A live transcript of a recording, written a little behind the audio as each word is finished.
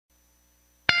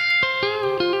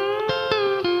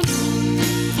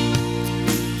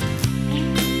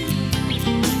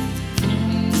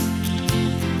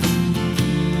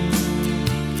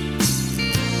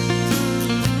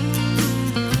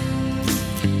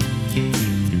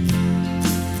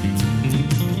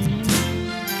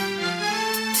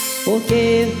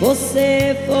porque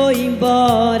você foi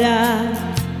embora,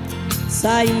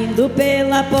 saindo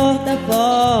pela porta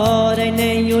fora e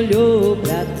nem olhou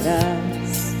pra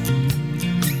trás.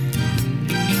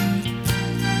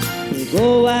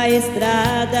 Pegou a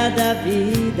estrada da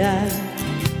vida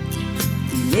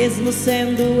e mesmo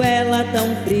sendo ela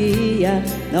tão fria,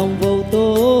 não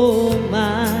voltou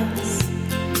mais.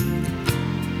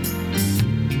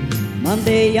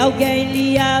 Mandei alguém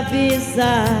lhe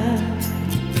avisar: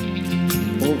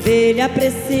 ovelha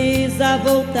precisa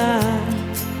voltar.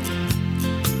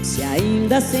 Se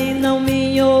ainda assim não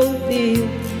me ouviu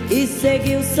e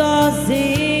seguiu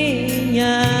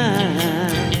sozinha,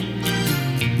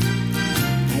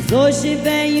 mas hoje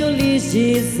venho lhes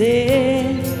dizer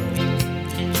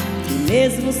que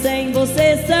mesmo sem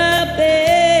você saber,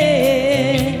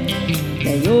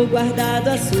 tenho guardado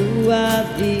a sua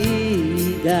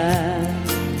vida.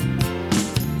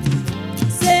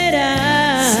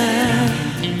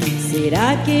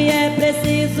 Será que é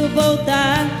preciso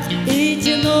voltar e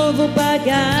de novo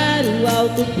pagar o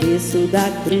alto preço da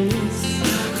cruz?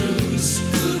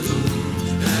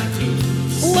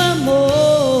 O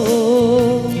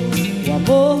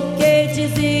amor que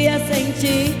dizia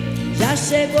sentir já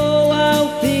chegou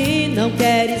ao fim, não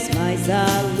queres mais a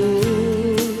luz.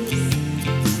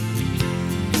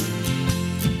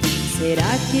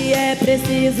 Será que é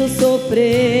preciso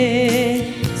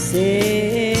sofrer?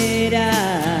 Será?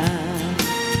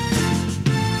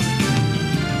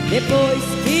 Depois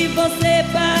que você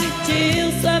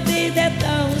partiu, sua vida é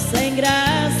tão sem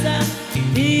graça.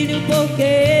 Filho, por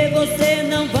que você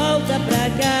não volta pra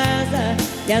casa?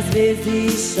 Que às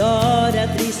vezes chora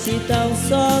triste tão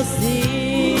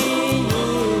sozinho.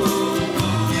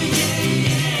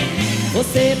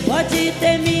 Você pode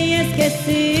ter me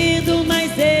esquecido,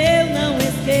 mas eu não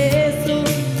esqueço.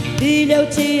 Filho, eu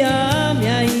te amo e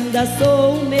ainda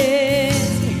sou o mesmo.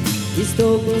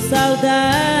 Estou com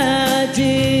saudades.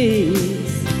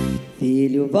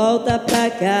 Filho, volta pra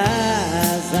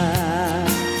casa.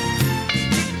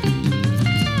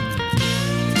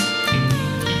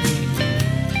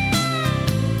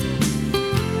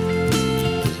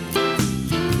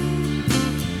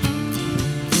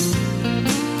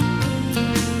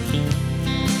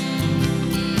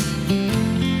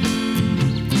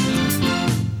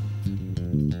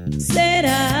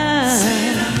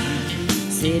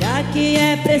 Será que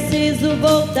é preciso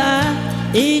voltar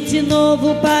e de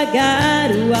novo pagar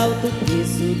o alto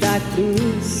preço da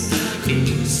cruz?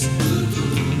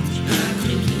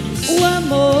 O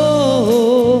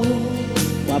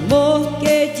amor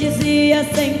que dizia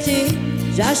sentir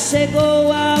já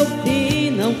chegou ao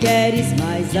fim, não queres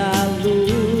mais a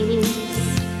luz.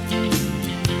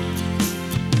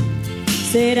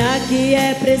 Será que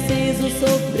é preciso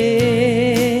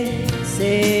sofrer?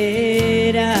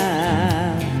 Será?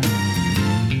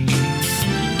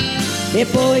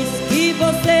 Depois que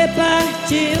você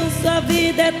partiu, sua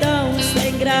vida é tão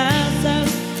sem graça.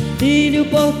 Filho,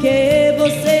 por que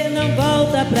você não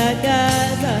volta pra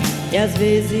casa? E às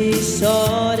vezes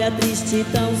chora triste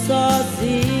tão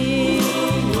sozinho.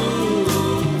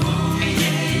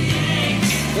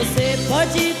 Você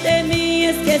pode ter me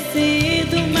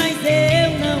esquecido, mas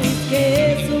eu não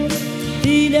esqueço.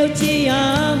 Filho, eu te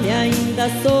amo e ainda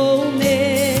sou o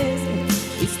mesmo.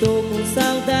 Estou com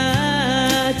saudades.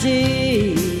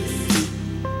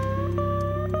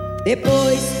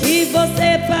 Depois que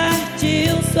você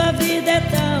partiu, sua vida é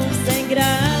tão sem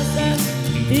graça.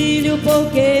 Filho, por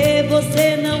que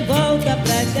você não volta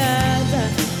pra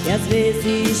casa? E às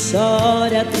vezes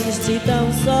chora triste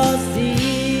tão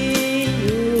sozinho.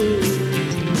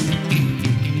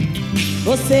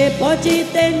 Você pode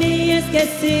ter me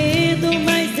esquecido,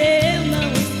 mas eu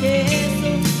não esqueço.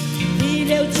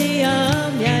 Filho, eu te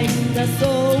amo e ainda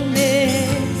sou o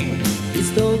mesmo.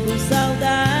 Estou com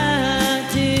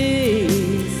saudades.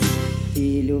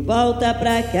 Filho, volta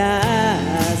pra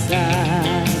casa.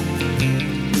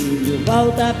 Filho,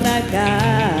 volta pra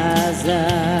casa.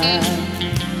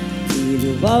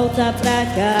 Filho, volta pra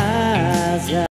casa.